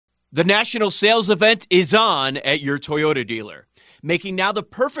The national sales event is on at your Toyota dealer, making now the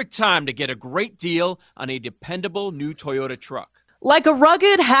perfect time to get a great deal on a dependable new Toyota truck. Like a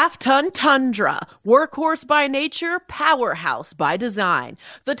rugged half-ton Tundra, workhorse by nature, powerhouse by design.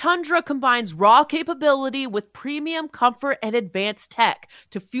 The Tundra combines raw capability with premium comfort and advanced tech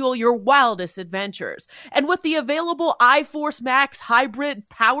to fuel your wildest adventures. And with the available iForce Max hybrid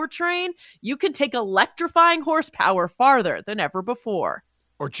powertrain, you can take electrifying horsepower farther than ever before.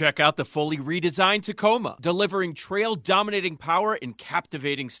 Or check out the fully redesigned Tacoma, delivering trail-dominating power in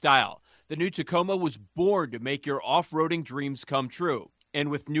captivating style. The new Tacoma was born to make your off-roading dreams come true.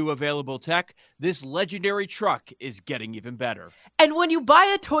 And with new available tech, this legendary truck is getting even better. And when you buy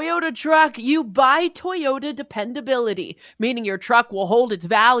a Toyota truck, you buy Toyota dependability, meaning your truck will hold its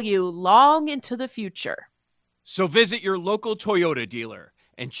value long into the future. So visit your local Toyota dealer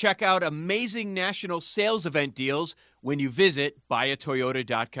and check out amazing national sales event deals when you visit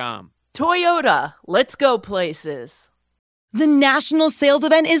buyatoyota.com. Toyota, let's go places. The national sales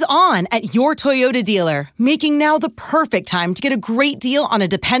event is on at your Toyota dealer, making now the perfect time to get a great deal on a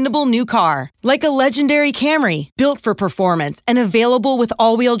dependable new car. Like a legendary Camry, built for performance and available with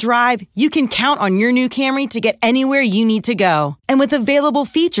all-wheel drive, you can count on your new Camry to get anywhere you need to go. And with available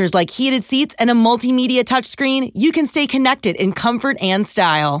features like heated seats and a multimedia touchscreen, you can stay connected in comfort and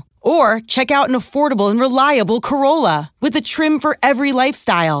style. Or check out an affordable and reliable Corolla with a trim for every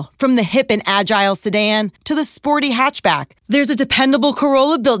lifestyle. From the hip and agile sedan to the sporty hatchback, there's a dependable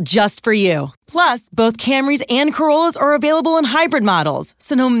Corolla built just for you. Plus, both Camrys and Corollas are available in hybrid models,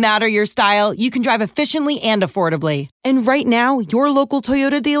 so no matter your style, you can drive efficiently and affordably. And right now, your local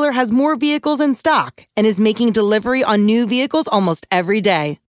Toyota dealer has more vehicles in stock and is making delivery on new vehicles almost every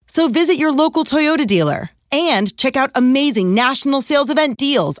day. So visit your local Toyota dealer. And check out amazing national sales event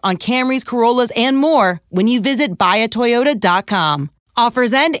deals on Camrys, Corollas, and more when you visit buyatoyota.com.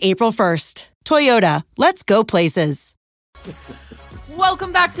 Offers end April 1st. Toyota, let's go places.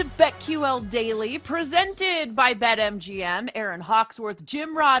 Welcome back to BetQL Daily, presented by BetMGM. Aaron Hawksworth,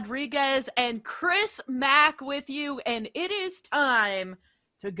 Jim Rodriguez, and Chris Mack with you. And it is time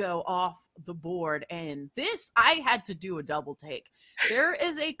to go off the board. And this, I had to do a double take. There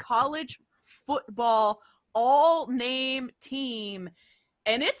is a college football all-name team,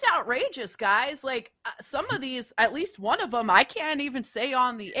 and it's outrageous, guys. Like, some of these, at least one of them, I can't even say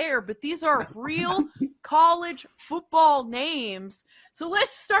on the air, but these are real college football names. So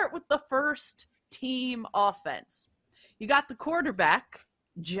let's start with the first team offense. You got the quarterback,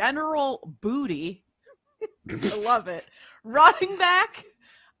 General Booty. I love it. Running back,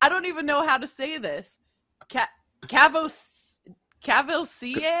 I don't even know how to say this. Cavassier?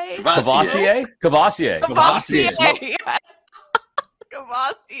 Cavassier.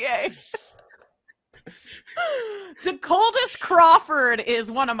 DeColdest Crawford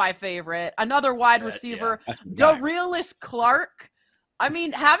is one of my favorite. Another wide receiver. DeRealis Clark. I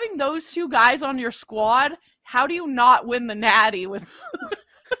mean, having those two guys on your squad, how do you not win the Natty with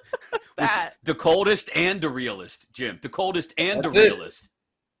that? The coldest and the realist, Jim. The coldest and the realist.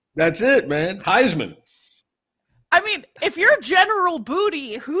 That's it, man. Heisman. I mean, if you're General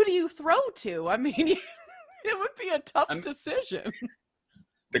Booty, who do you throw to? I mean, it would be a tough decision.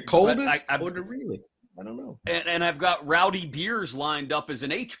 The coldest or the realist? I don't know. And I've got Rowdy Beers lined up as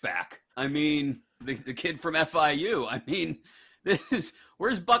an H-back. I mean, the kid from FIU. I mean,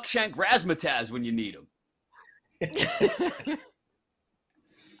 where's Buckshank Razmataz when you need him?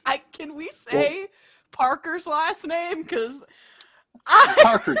 Can we say Parker's last name? Because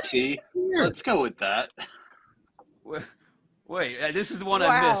Parker T. Let's go with that. Wait, this is the one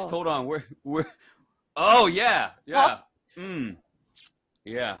I missed. Hold on. We're oh, yeah. Yeah.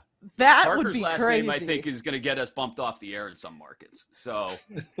 Yeah. That Parker's would be last crazy. name, I think, is going to get us bumped off the air in some markets. So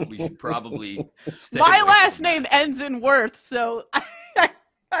we should probably stay My away last from name ends in Worth, so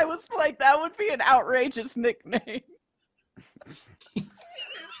I was like, that would be an outrageous nickname.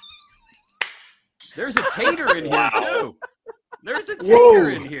 There's a tater in here, too. There's a tater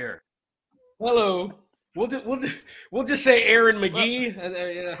in here. Hello. We'll just say Aaron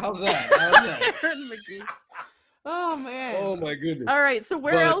McGee. How's that? Aaron McGee. Oh man. Oh my goodness. All right. So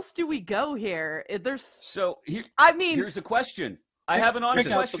where else do we go here? Here's a question. I have an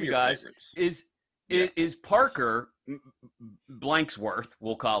honest question, guys. Is Parker Blanksworth,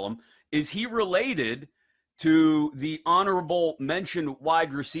 we'll call him, is he related to the honorable mention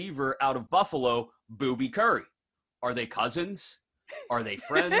wide receiver out of Buffalo, Booby Curry? Are they cousins? Are they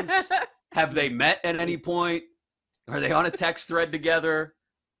friends? Have they met at any point? Are they on a text thread together?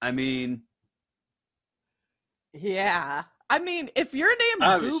 I mean, yeah. I mean, if your I name's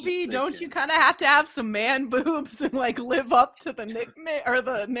was Booby, just don't thinking. you kind of have to have some man boobs and like live up to the nickname or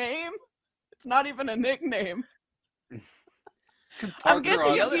the name? It's not even a nickname. I'm Parker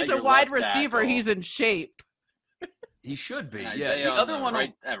guessing on if he's a your wide left receiver, tackle. he's in shape. He should be. Yeah. Isaiah The on other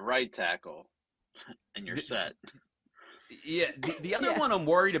one. at right tackle, and you're set. Yeah, the other one I'm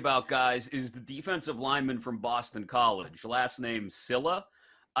worried about, guys, is the defensive lineman from Boston College. Last name Silla.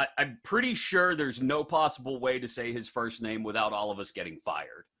 I'm pretty sure there's no possible way to say his first name without all of us getting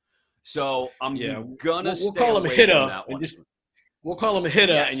fired. So I'm gonna we'll stay call him away Hitta, from that and one. we'll call him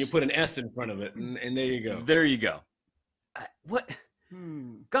Hitta, Yes. and you put an S in front of it, and there you go. There you go. What?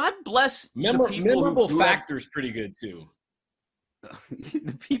 God bless the people Memorable who factor's pretty good too.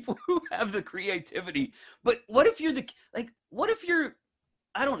 the people who have the creativity. But what if you're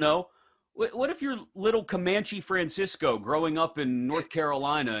I don't know, what if you're little Comanche Francisco growing up in North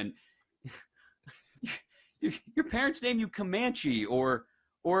Carolina and your parents name you Comanche, or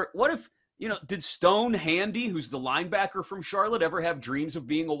what if, did Stone Handy, who's the linebacker from Charlotte, ever have dreams of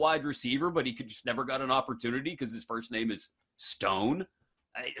being a wide receiver, but he just never got an opportunity because his first name is Stone?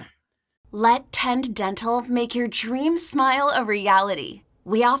 Let Tend Dental make your dream smile a reality.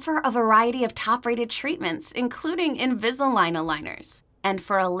 We offer a variety of top-rated treatments, including Invisalign aligners. And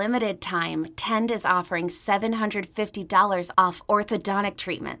for a limited time, Tend is offering $750 off orthodontic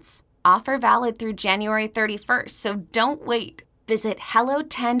treatments. Offer valid through January 31st, so don't wait. Visit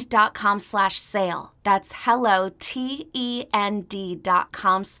hellotend.com/sale. That's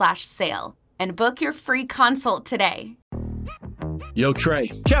hellotend.com/sale. And book your free consult today. Yo, Trey.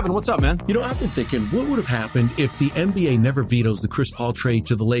 Kevin, what's up, man? I've been thinking, what would have happened if the NBA never vetoes the Chris Paul trade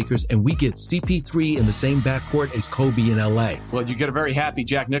to the Lakers and we get CP3 in the same backcourt as Kobe in LA? Well, you get a very happy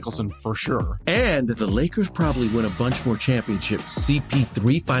Jack Nicholson for sure. And the Lakers probably win a bunch more championships.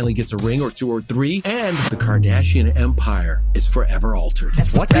 CP3 finally gets a ring or two or three, and the Kardashian empire is forever altered.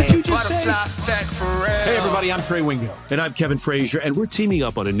 What did you just say? Hey, everybody, I'm Trey Wingo. And I'm Kevin Frazier, and we're teaming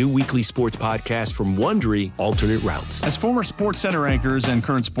up on a new weekly sports podcast from Wondery, Alternate Routes. As former Sports Center anchors and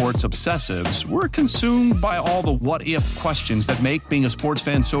current sports obsessives, we're consumed by all the what-if questions that make being a sports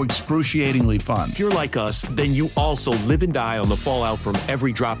fan so excruciatingly fun. If you're like us, then you also live and die on the fallout from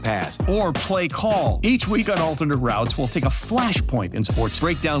every drop pass. Or play call. Each week on Alternate Routes, we'll take a flashpoint in sports,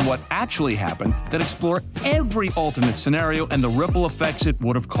 break down what actually happened, then explore every alternate scenario and the ripple effects it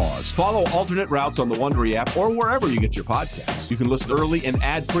would have caused. Follow Alternate Routes on the Wondery app or wherever you get your podcasts. You can listen early and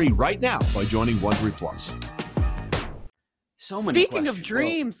ad-free right now by joining Wondery Plus. So many Speaking of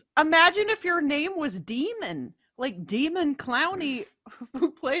dreams, imagine if your name was Demon, like Demon Clowney, who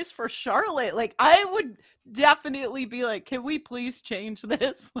plays for Charlotte. Like, I would definitely be like, can we please change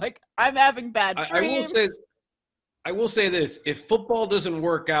this? Like, I'm having bad dreams. I will say this. If football doesn't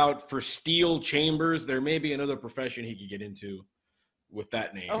work out for Steel Chambers, there may be another profession he could get into with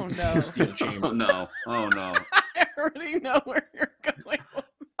that name. Oh, no. Steel Chambers. Oh no. I already know where you're going.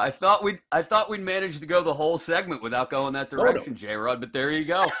 I thought we'd manage to go the whole segment without going that direction, J-Rod, but there you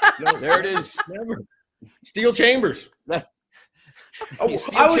go. There it is. Never. Steel Chambers. That's I was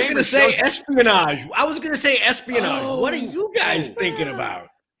going to say espionage. What are you guys thinking about?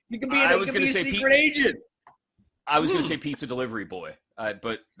 You can be a secret agent. I was going to say pizza delivery boy,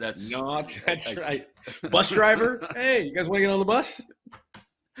 but that's right. Bus driver. Hey, you guys want to get on the bus?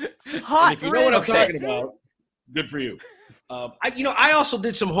 Hot. And if you know what I'm talking about, good for you. I also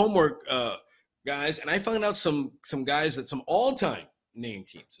did some homework, guys, and I found out some guys at some all-time name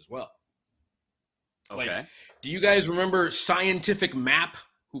teams as well. Okay. Like, do you guys remember Scientific Map,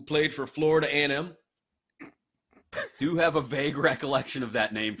 who played for Florida A&M? Do have a vague recollection of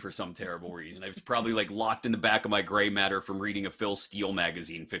that name for some terrible reason. It's probably like locked in the back of my gray matter from reading a Phil Steele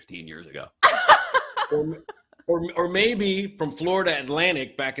magazine 15 years ago. or maybe from Florida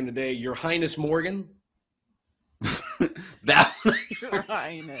Atlantic back in the day, Your Highness Morgan. Your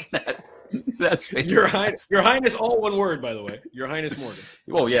Highness. That's fantastic. Your Highness, all one word, by the way. Your Highness Morgan.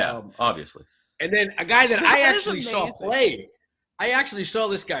 Well, yeah, obviously. And then a guy that I actually saw play. I actually saw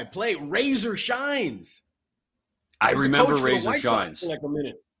this guy play, Razor Shines. I remember Razor Shines. For like a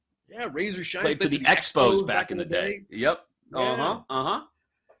minute. Yeah, Razor Shines. Played for the Expos back in the day. Yep. Yeah.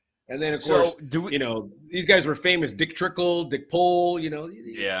 And then, of course, these guys were famous. Dick Trickle, Dick Pole,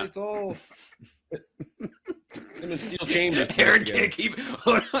 Yeah. It's all... And Steel Chambers. Aaron can't keep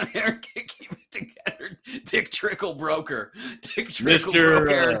it together. Dick Trickle broker. Dick Trickle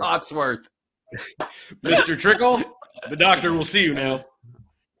broker in Hawksworth. Mr. Trickle, the doctor will see you now.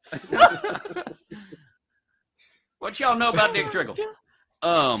 What y'all know about Dick Trickle?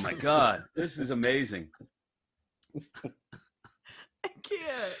 Oh my God, this is amazing. I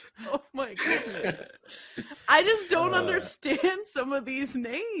can't. Oh my goodness. I just don't understand some of these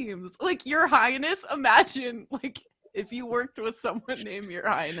names. Like, Your Highness, imagine, like, if you worked with someone named Your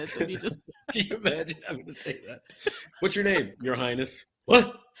Highness and you just... Can you imagine having to say that? What's your name, Your Highness?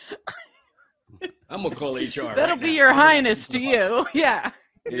 What? I'm going to call HR. That'll be Your Highness to you. Yeah.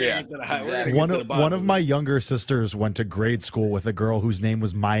 Yeah. Exactly. One of my younger sisters went to grade school with a girl whose name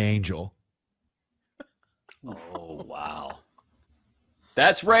was My Angel. Oh, wow.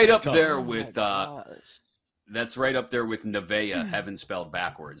 That's right up there with that's right up there with Nevaeh, heaven spelled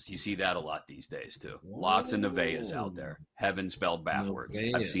backwards. You see that a lot these days too. Lots of Nevaehs out there, heaven spelled backwards.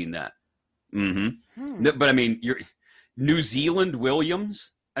 Nevaeh. I've seen that. But I mean, you're New Zealand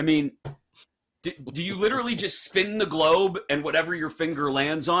Williams. I mean, do you literally just spin the globe and whatever your finger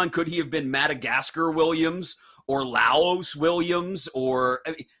lands on? Could he have been Madagascar Williams or Laos Williams, or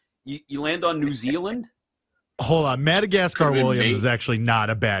I mean, you land on New Zealand? Hold on, Madagascar Williams is actually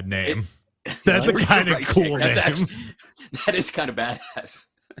not a bad name. That's a kind of cool name. That is kind of badass.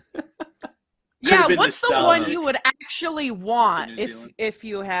 Yeah, what's the one you would actually want if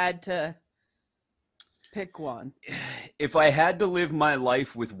you had to pick one? If I had to live my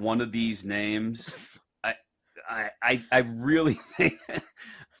life with one of these names, I really think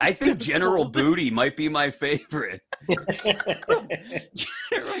General Booty might be my favorite.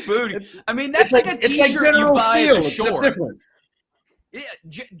 General Booty. I mean, that's like a T-shirt you buy at the shore. Yeah,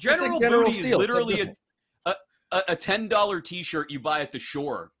 General Booty is literally a $10 T-shirt you buy at the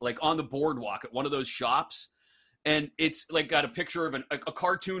shore, like on the boardwalk at one of those shops, and it's like got a picture of a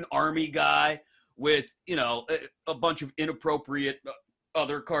cartoon army guy with, you know, a bunch of inappropriate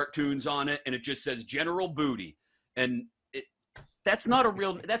other cartoons on it, and it just says General Booty, and that's not a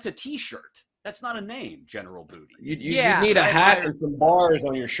real. That's a T-shirt. That's not a name, General Booty. You need a hat and some bars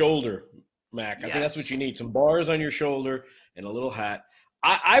on your shoulder, Mac. I think that's what you need. Some bars on your shoulder and a little hat.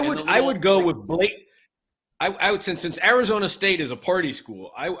 I would go with Blake. I would since Arizona State is a party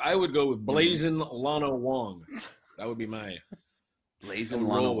school. I would go with Blazin' Lano Wong. That would be my Blazin'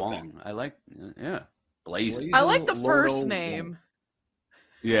 Lano Wong. I like Blazin'. I like the first name.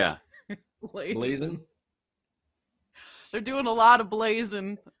 Yeah. Blazin'. They're doing a lot of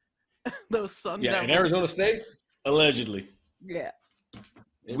blazing those Sun Devils. In Arizona State, allegedly. Yeah.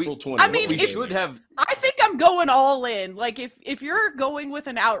 April 20. I mean, we should have. I think I'm going all in. Like, if you're going with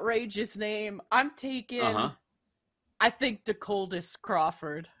an outrageous name, I'm taking. I think DeColdest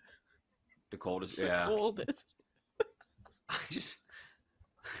Crawford. DeColdest, yeah. DeColdest.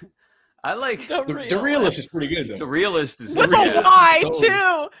 I like the realist is pretty good though. The realist is with a Y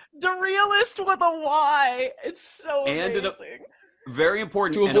too. The realist with a Y. It's so amazing. Very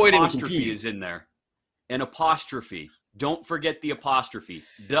important. To avoid an apostrophe is in there. An apostrophe. Don't forget the apostrophe.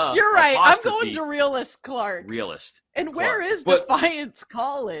 Duh. You're right. I'm going to Realist Clark. Realist. And where is Defiance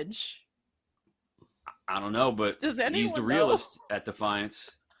College? I don't know, but he's the realist at Defiance.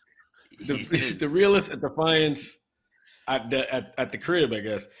 The realist at Defiance. At the crib, I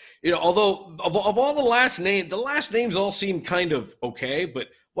guess. You know, although of all the last names all seem kind of okay, but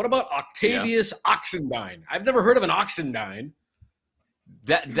what about Octavius Oxendine? I've never heard of an Oxendine.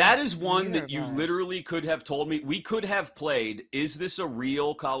 That is one that you literally could have told me. We could have played, is this a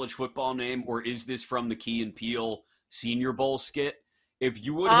real college football name or is this from the Key and Peele Senior Bowl skit? If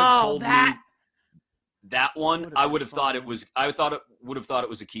you would have told me that one, I would have thought it was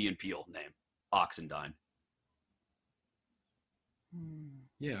a Key and Peele name, Oxendine.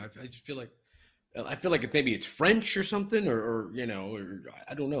 Yeah, I just feel like maybe it's French or something, or you know, or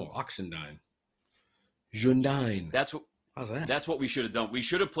I don't know. Oxendine, Jundine. How's that? That's what we should have done. We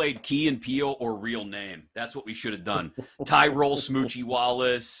should have played Key and Peele or real name. That's what we should have done. Tyrol Smoochie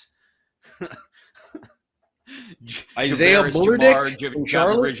Wallace, Isaiah Bullerdick,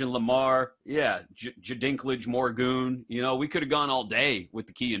 Javarian Lamar, Jadinklage Morgoon. You know, we could have gone all day with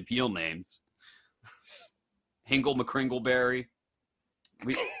the Key and Peele names. Hingle McCringleberry.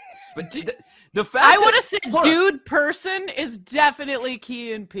 But the fact I would have said dude person is definitely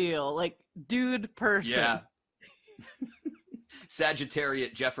Key and Peele. Like, dude person. Yeah.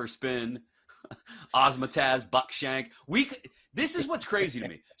 Sagittariat Jefferspin, Osmataz Buckshank. This is what's crazy to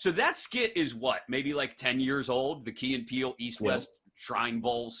me. So that skit is what? Maybe like 10 years old, the Key and Peele East-West Shrine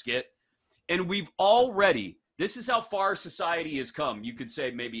Bowl skit. And we've already, this is how far society has come. You could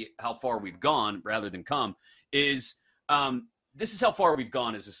say maybe how far we've gone rather than come, is this is how far we've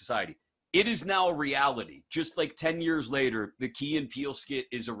gone as a society. It is now a reality. Just like 10 years later, the Key and Peele skit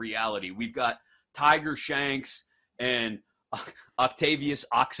is a reality. We've got Tiger Shanks and Octavius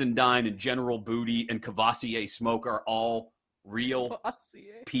Oxendine and General Booty and Cavassier Smoke are all real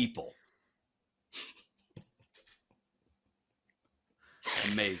people.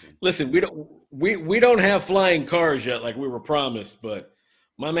 Amazing. Listen, we don't have flying cars yet like we were promised, but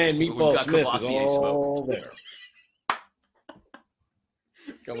my man Meatball Smith Cavassier is all there.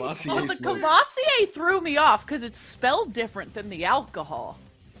 Cavassier the Cavassier threw me off because it's spelled different than the alcohol.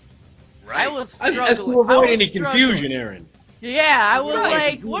 Right. I was struggling. As to avoid any confusion, Aaron. Yeah, I was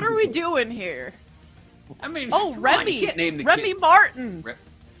like, what are we doing here? I mean, Remy. You can't name the Remy kid. Martin.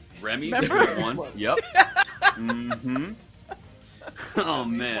 Remy's a good one. Yep. Mm-hmm. Oh,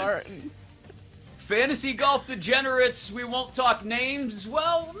 man. Martin. Fantasy golf degenerates. We won't talk names.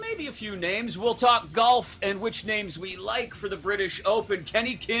 Well, maybe a few names. We'll talk golf and which names we like for the British Open.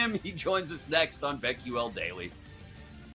 Kenny Kim, he joins us next on BetQL Daily.